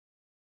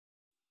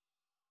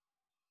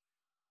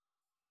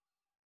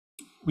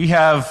We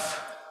have,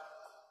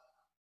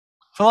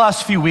 for the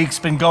last few weeks,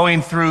 been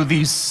going through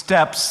these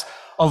steps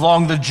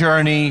along the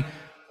journey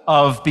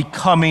of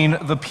becoming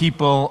the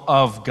people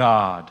of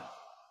God.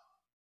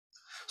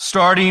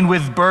 Starting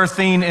with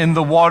birthing in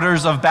the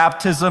waters of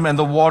baptism and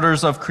the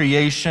waters of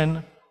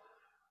creation,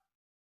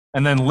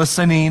 and then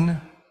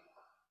listening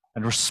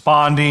and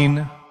responding,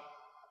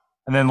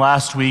 and then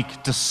last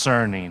week,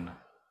 discerning.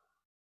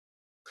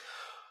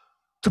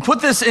 To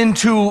put this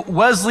into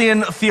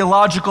Wesleyan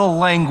theological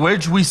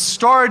language, we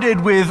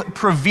started with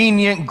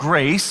prevenient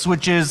grace,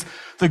 which is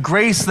the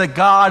grace that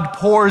God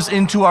pours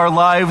into our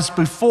lives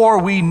before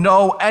we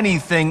know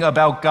anything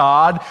about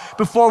God.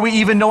 Before we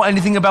even know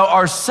anything about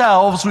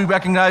ourselves, we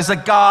recognize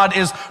that God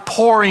is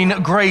pouring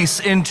grace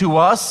into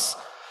us.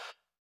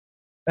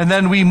 And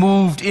then we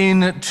moved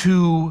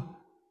into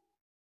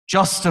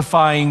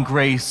justifying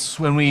grace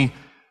when we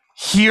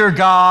hear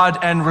God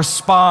and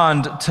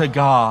respond to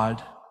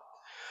God.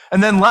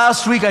 And then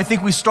last week, I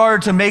think we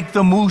started to make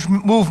the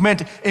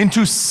movement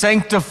into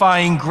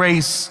sanctifying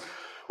grace,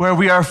 where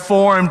we are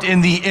formed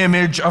in the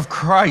image of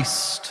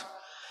Christ.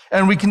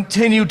 And we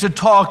continue to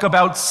talk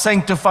about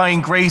sanctifying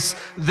grace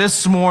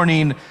this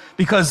morning,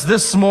 because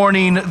this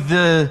morning,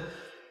 the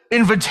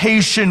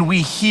invitation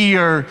we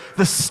hear,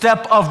 the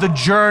step of the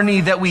journey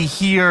that we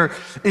hear,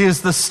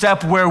 is the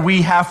step where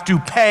we have to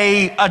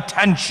pay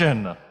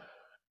attention.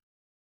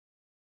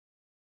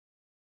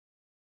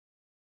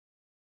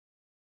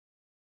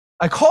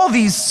 I call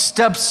these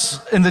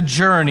steps in the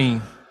journey,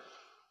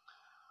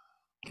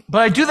 but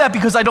I do that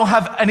because I don't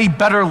have any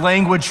better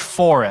language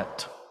for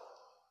it.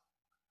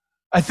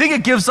 I think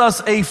it gives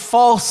us a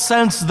false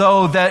sense,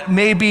 though, that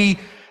maybe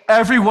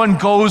everyone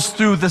goes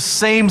through the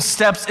same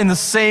steps in the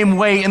same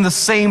way, in the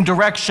same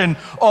direction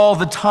all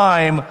the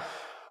time.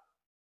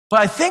 But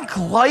I think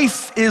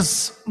life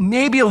is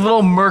maybe a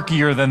little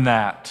murkier than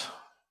that.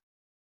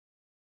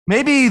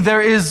 Maybe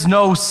there is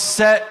no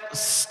set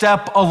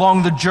step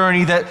along the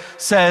journey that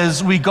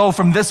says we go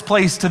from this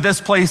place to this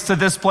place to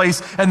this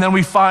place, and then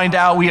we find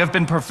out we have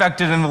been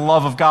perfected in the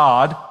love of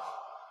God.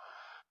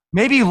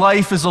 Maybe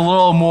life is a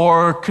little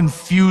more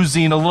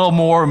confusing, a little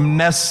more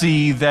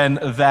messy than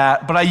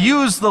that. But I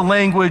use the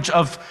language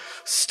of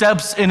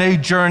steps in a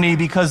journey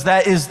because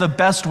that is the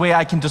best way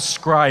I can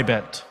describe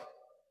it.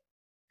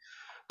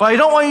 But I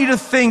don't want you to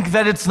think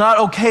that it's not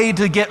okay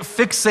to get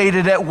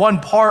fixated at one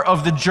part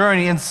of the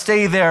journey and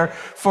stay there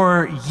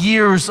for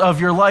years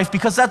of your life,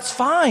 because that's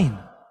fine.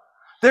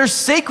 There's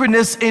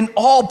sacredness in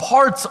all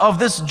parts of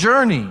this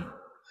journey.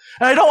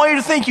 And I don't want you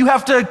to think you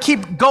have to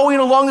keep going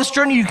along this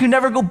journey, you can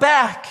never go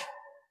back.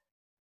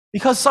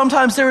 Because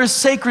sometimes there is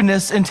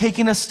sacredness in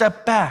taking a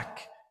step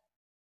back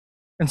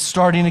and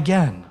starting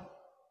again.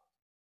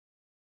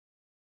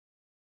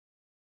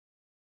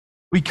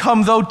 We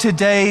come, though,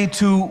 today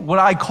to what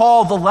I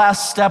call the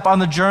last step on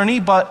the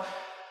journey, but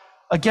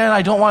again,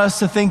 I don't want us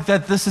to think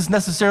that this is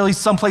necessarily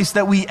someplace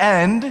that we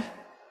end.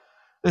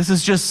 This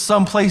is just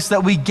someplace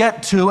that we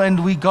get to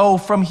and we go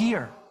from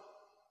here.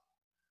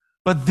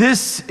 But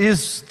this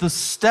is the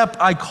step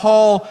I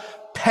call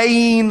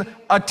paying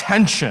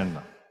attention.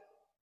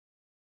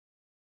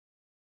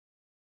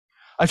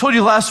 I told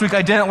you last week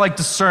I didn't like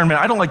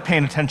discernment. I don't like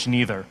paying attention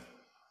either.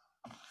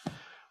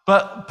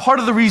 But part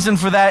of the reason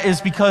for that is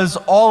because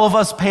all of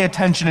us pay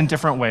attention in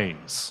different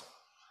ways.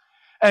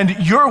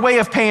 And your way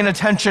of paying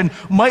attention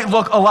might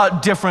look a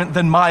lot different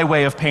than my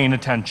way of paying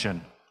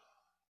attention.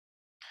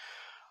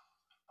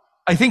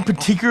 I think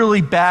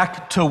particularly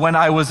back to when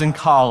I was in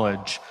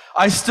college,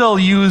 I still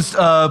used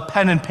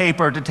pen and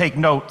paper to take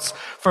notes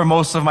for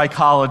most of my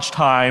college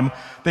time.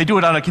 They do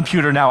it on a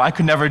computer now. I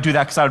could never do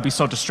that because I would be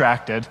so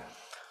distracted.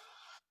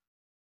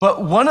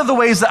 But one of the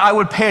ways that I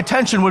would pay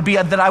attention would be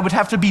that I would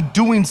have to be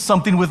doing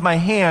something with my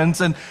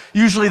hands, and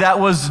usually that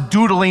was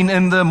doodling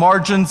in the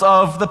margins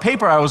of the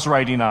paper I was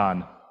writing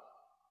on.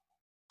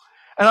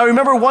 And I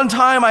remember one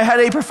time I had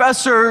a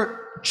professor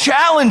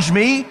challenge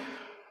me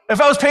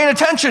if I was paying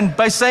attention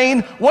by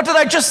saying, "What did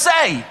I just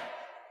say?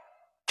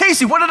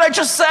 Casey, what did I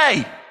just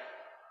say?"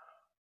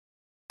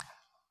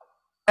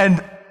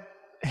 And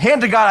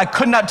hand to God, I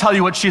could not tell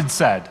you what she had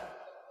said.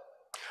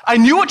 I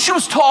knew what she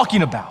was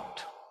talking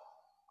about,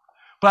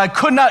 but I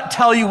could not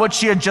tell you what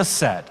she had just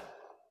said.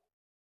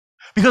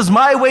 Because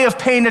my way of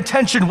paying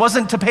attention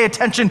wasn't to pay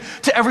attention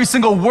to every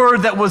single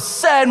word that was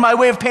said. My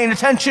way of paying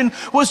attention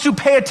was to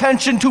pay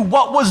attention to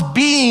what was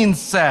being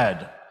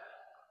said.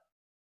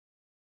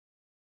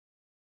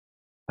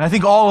 And I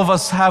think all of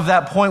us have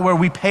that point where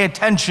we pay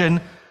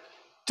attention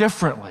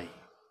differently.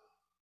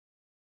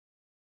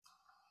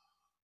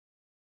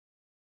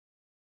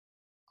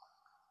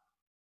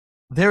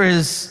 There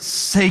is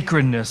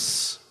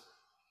sacredness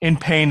in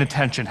paying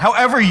attention,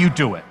 however you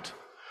do it.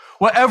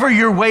 Whatever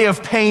your way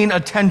of paying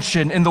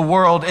attention in the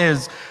world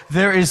is,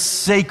 there is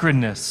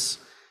sacredness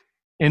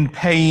in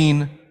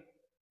paying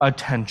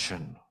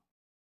attention.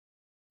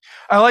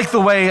 I like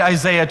the way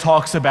Isaiah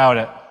talks about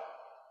it.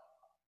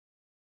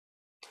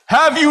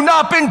 Have you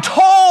not been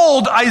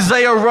told,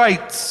 Isaiah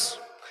writes?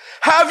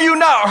 Have you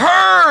not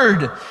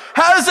heard?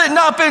 Has it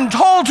not been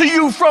told to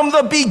you from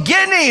the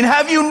beginning?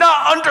 Have you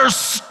not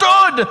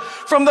understood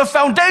from the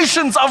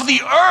foundations of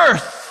the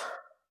earth?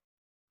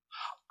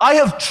 I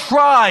have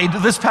tried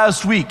this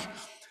past week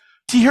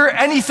to hear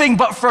anything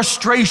but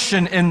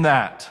frustration in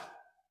that.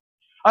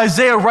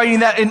 Isaiah writing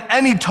that in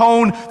any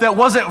tone that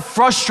wasn't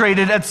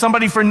frustrated at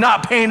somebody for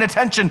not paying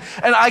attention,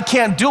 and I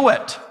can't do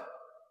it.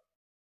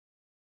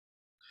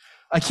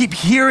 I keep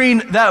hearing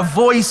that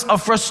voice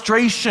of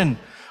frustration.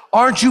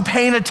 Aren't you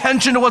paying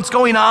attention to what's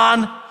going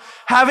on?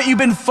 Haven't you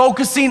been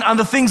focusing on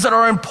the things that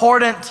are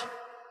important?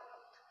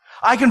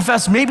 I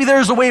confess, maybe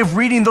there's a way of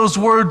reading those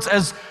words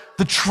as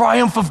the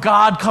triumph of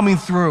God coming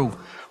through,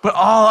 but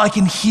all I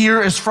can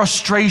hear is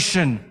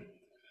frustration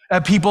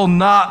at people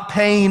not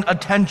paying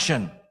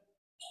attention.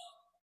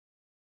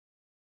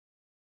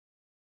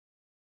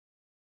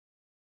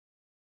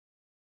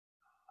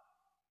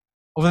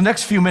 Over the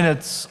next few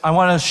minutes, I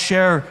want to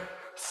share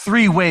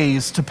 3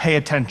 ways to pay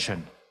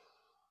attention.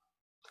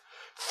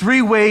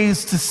 3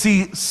 ways to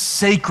see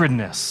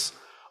sacredness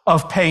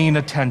of paying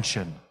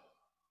attention.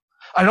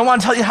 I don't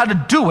want to tell you how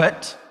to do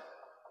it.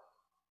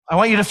 I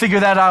want you to figure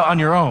that out on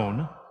your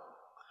own.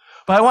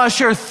 But I want to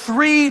share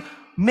 3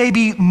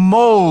 maybe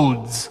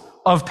modes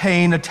of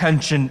paying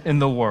attention in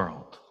the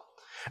world.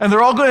 And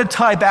they're all going to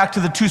tie back to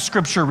the 2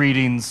 scripture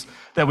readings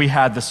that we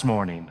had this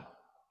morning.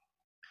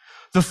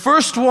 The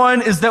first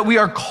one is that we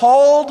are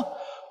called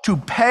to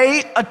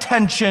pay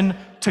attention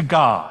to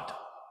God.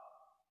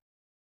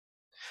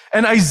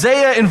 And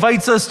Isaiah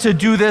invites us to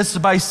do this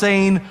by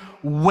saying,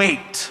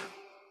 wait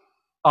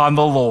on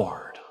the Lord.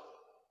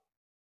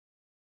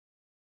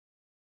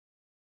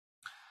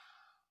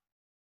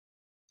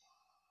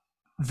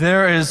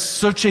 There is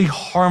such a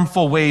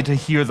harmful way to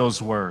hear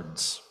those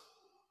words.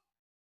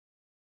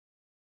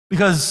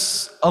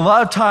 Because a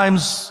lot of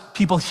times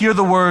people hear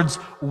the words,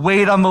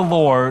 wait on the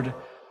Lord,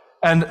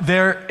 and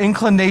their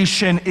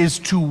inclination is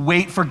to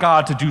wait for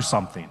God to do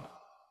something.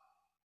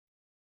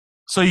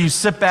 So you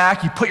sit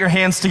back, you put your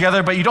hands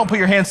together, but you don't put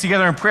your hands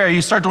together in prayer.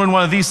 You start doing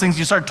one of these things.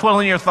 You start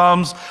twiddling your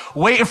thumbs,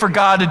 waiting for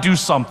God to do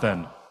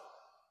something.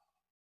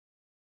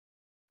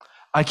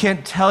 I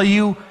can't tell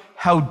you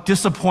how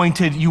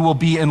disappointed you will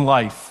be in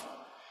life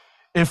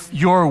if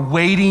you're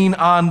waiting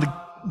on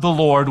the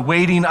Lord,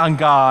 waiting on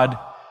God,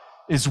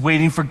 is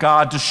waiting for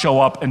God to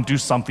show up and do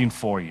something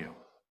for you.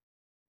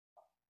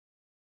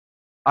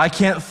 I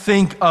can't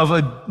think of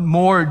a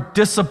more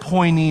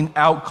disappointing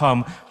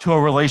outcome to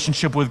a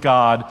relationship with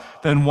God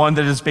than one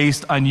that is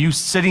based on you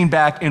sitting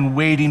back and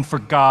waiting for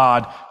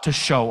God to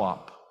show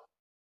up.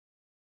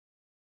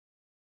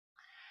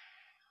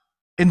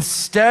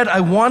 Instead, I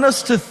want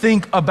us to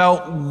think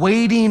about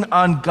waiting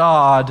on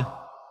God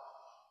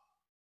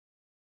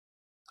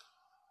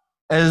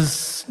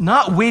as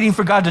not waiting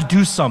for God to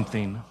do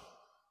something,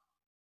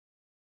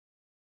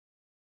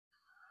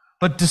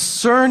 but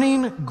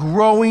discerning,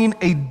 growing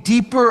a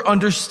deeper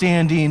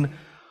understanding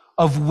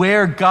of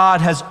where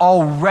God has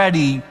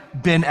already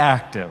been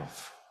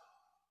active.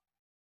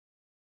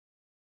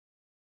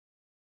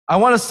 I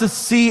want us to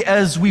see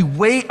as we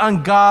wait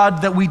on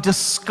God that we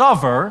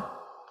discover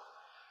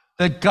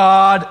that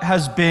God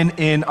has been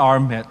in our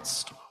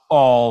midst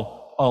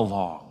all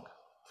along.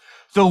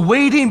 The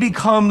waiting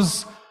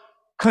becomes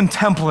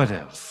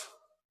contemplative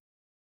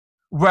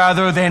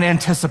rather than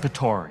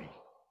anticipatory.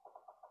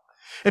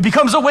 It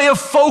becomes a way of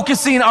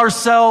focusing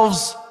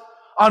ourselves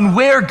on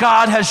where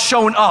God has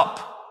shown up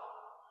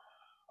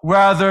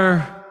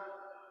rather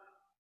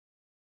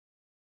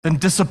than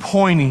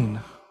disappointing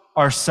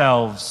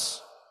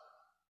ourselves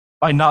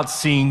by not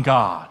seeing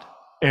God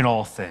in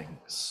all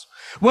things.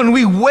 When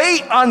we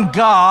wait on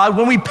God,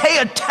 when we pay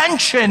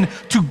attention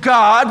to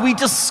God, we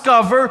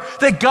discover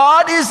that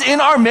God is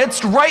in our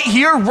midst right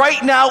here,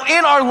 right now,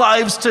 in our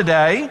lives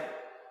today,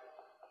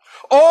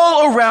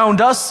 all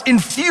around us,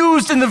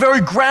 infused in the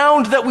very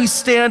ground that we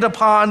stand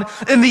upon,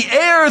 in the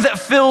air that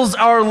fills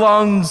our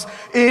lungs,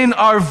 in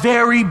our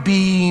very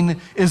being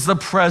is the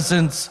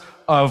presence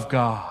of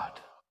God.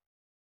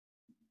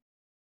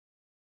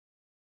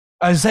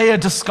 Isaiah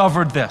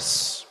discovered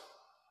this,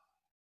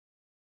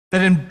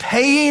 that in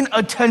paying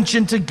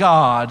attention to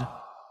God,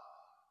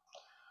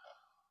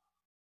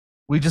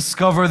 we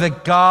discover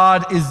that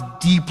God is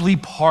deeply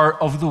part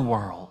of the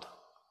world,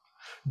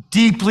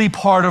 deeply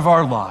part of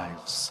our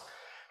lives,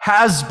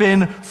 has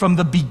been from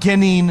the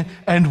beginning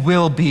and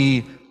will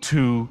be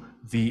to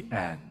the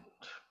end.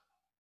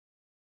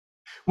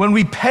 When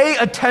we pay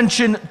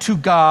attention to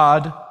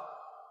God,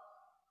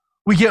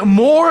 we get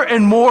more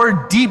and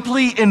more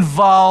deeply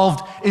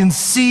involved in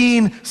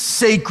seeing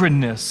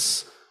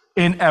sacredness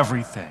in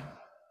everything.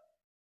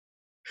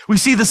 We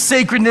see the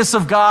sacredness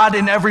of God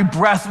in every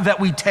breath that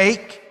we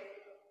take.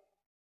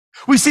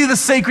 We see the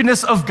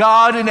sacredness of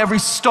God in every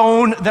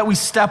stone that we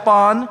step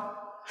on.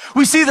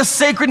 We see the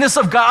sacredness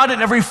of God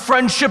in every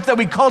friendship that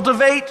we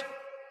cultivate.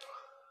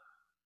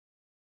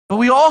 But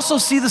we also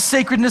see the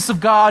sacredness of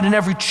God in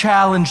every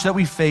challenge that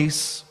we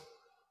face,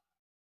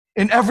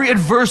 in every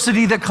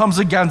adversity that comes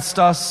against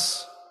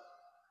us,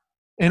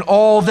 in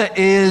all that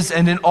is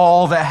and in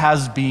all that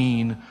has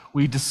been.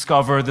 we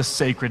discover the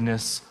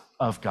sacredness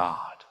of God.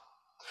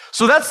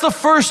 So that's the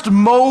first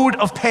mode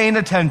of paying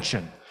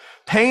attention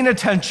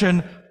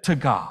to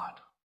God.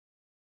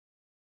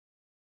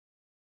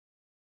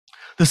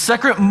 The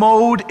second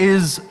mode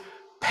is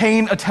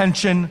paying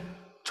attention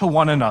to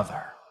one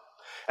another.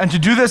 And to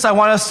do this, I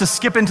want us to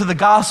skip into the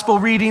gospel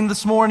reading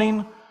this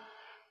morning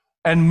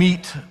and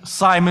meet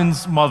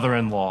Simon's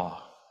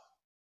mother-in-law.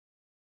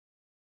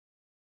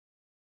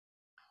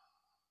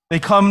 They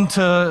come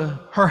to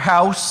her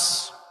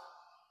house.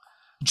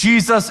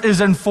 Jesus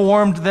is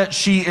informed that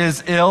she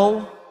is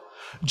ill.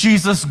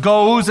 Jesus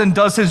goes and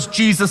does his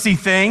Jesus-y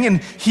thing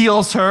and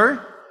heals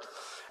her.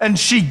 And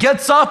she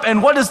gets up,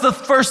 and what is the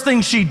first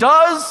thing she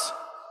does?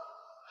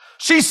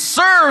 She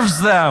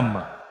serves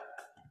them.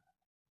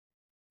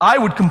 I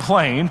would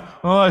complain,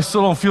 oh, I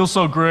still don't feel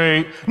so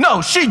great.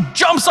 No, she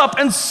jumps up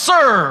and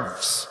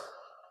serves.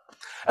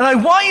 And I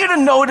want you to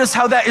notice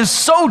how that is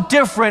so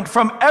different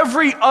from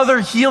every other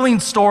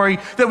healing story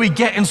that we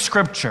get in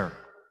Scripture.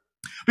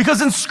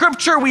 Because in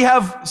Scripture, we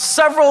have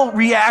several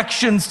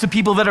reactions to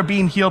people that are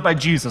being healed by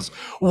Jesus.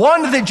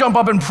 One, they jump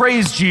up and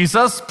praise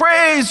Jesus.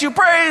 Praise you,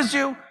 praise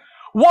you.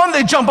 One,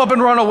 they jump up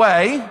and run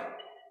away.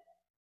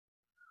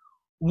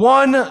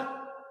 One,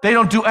 they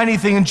don't do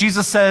anything, and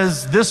Jesus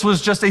says, this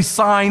was just a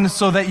sign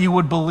so that you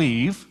would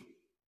believe.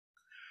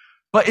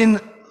 But in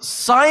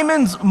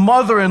Simon's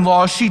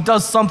mother-in-law, she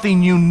does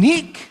something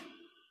unique.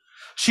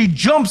 She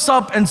jumps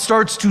up and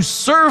starts to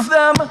serve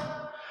them.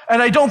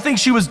 And I don't think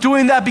she was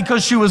doing that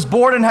because she was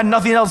bored and had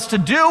nothing else to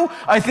do.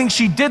 I think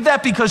she did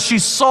that because she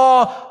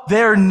saw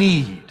their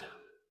need.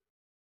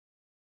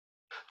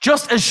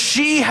 Just as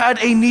she had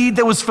a need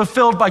that was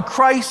fulfilled by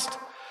Christ,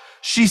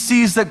 she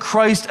sees that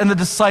Christ and the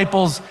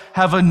disciples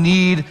have a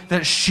need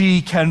that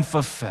she can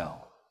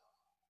fulfill.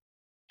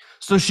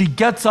 So she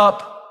gets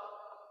up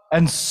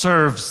and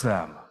serves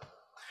them.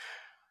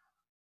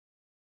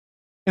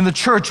 In the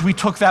church, we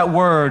took that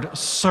word,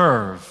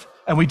 serve,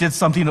 and we did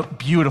something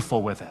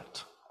beautiful with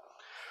it.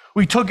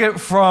 We took it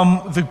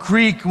from the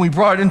Greek, and we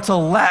brought it into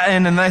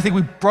Latin, and then I think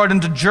we brought it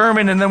into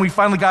German, and then we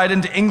finally got it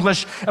into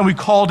English, and we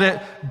called it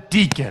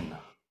deacon.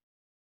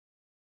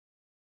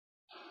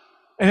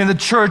 And in the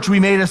church, we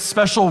made a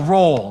special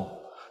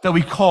role that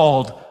we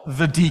called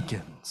the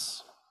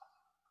deacons.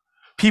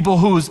 People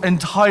whose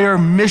entire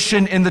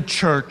mission in the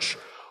church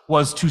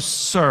was to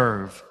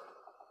serve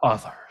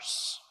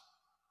others.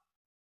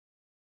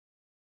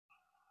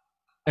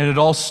 And it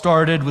all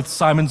started with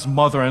Simon's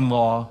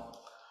mother-in-law,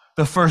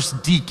 the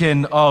first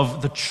deacon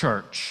of the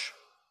church,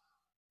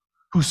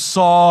 who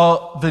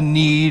saw the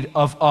need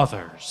of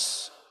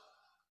others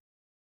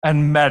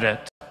and met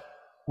it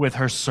with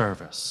her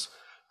service,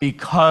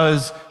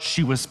 because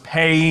she was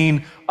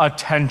paying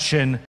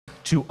attention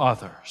to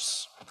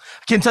others.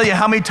 I can't tell you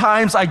how many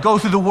times I go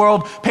through the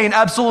world paying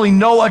absolutely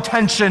no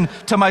attention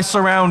to my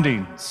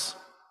surroundings.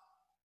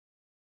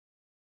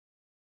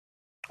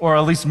 Or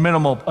at least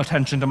minimal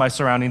attention to my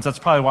surroundings. That's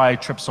probably why I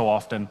trip so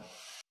often.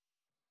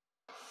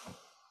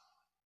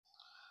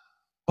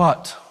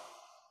 But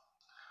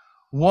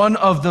one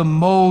of the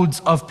modes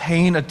of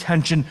paying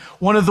attention,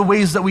 one of the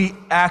ways that we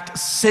act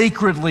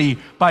sacredly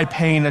by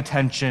paying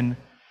attention,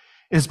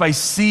 is by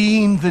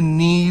seeing the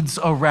needs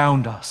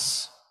around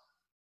us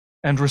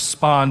and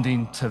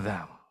responding to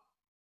them.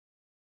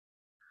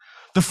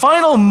 The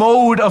final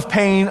mode of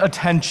paying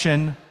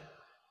attention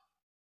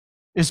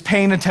is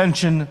paying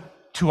attention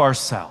to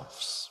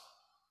ourselves.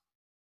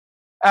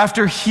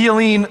 After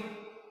healing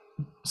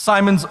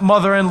Simon's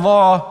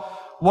mother-in-law,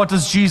 what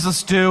does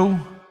Jesus do?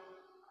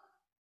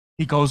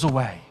 He goes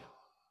away.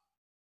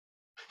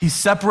 He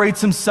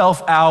separates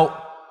himself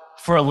out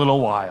for a little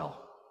while.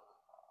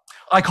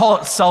 I call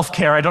it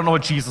self-care. I don't know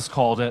what Jesus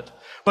called it,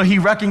 but he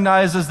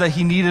recognizes that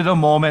he needed a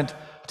moment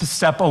to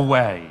step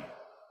away.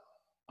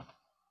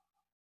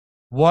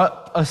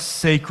 What a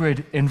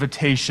sacred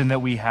invitation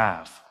that we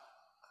have.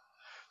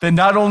 That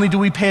not only do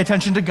we pay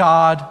attention to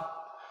God,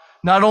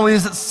 not only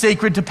is it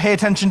sacred to pay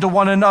attention to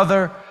one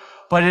another,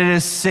 but it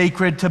is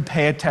sacred to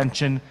pay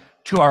attention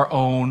to our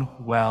own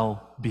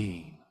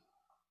well-being.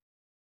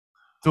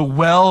 The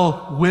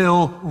well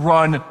will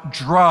run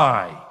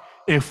dry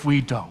if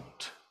we don't.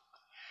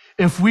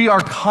 If we are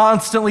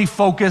constantly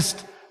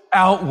focused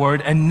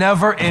outward and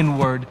never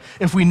inward,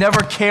 if we never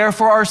care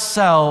for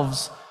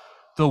ourselves,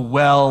 the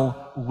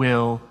well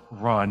will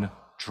run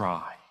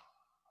dry.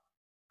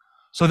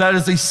 So that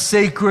is a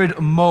sacred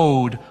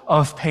mode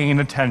of paying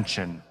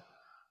attention,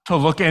 to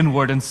look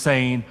inward and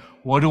saying,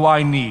 what do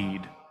I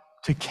need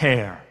to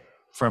care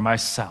for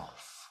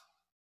myself?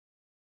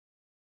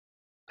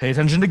 Pay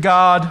attention to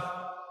God,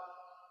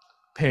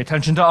 pay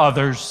attention to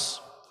others,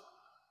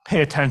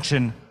 pay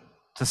attention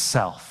to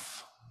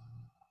self.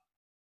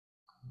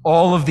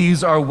 All of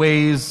these are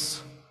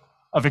ways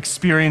of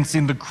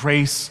experiencing the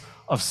grace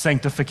of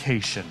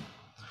sanctification.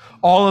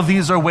 All of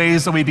these are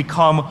ways that we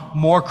become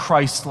more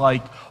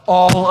Christ-like.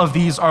 All of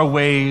these are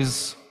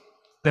ways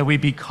that we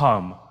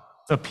become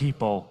the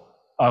people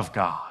of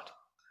God.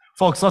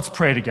 Folks, let's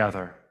pray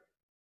together.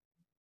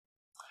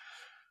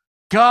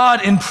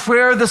 God, in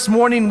prayer this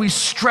morning, we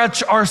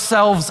stretch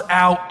ourselves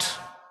out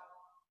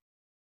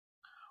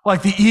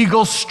like the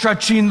eagle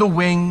stretching the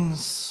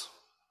wings,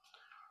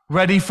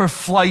 ready for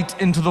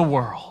flight into the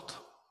world.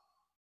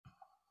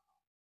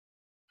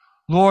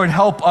 Lord,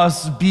 help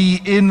us be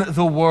in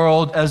the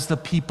world as the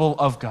people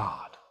of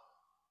God.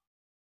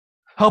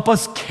 Help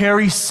us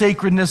carry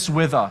sacredness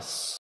with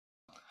us.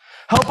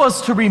 Help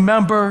us to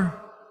remember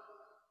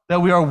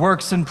that we are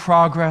works in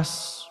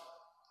progress.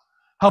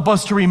 Help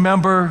us to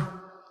remember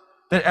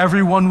that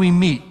everyone we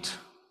meet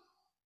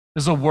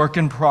is a work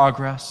in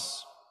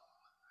progress.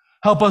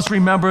 Help us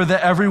remember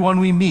that everyone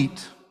we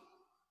meet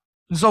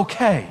is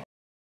okay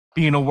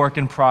being a work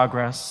in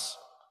progress.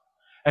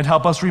 And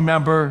help us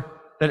remember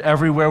that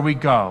everywhere we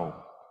go,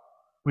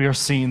 we are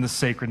seeing the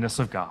sacredness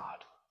of God.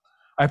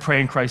 I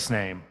pray in Christ's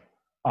name,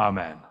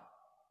 amen.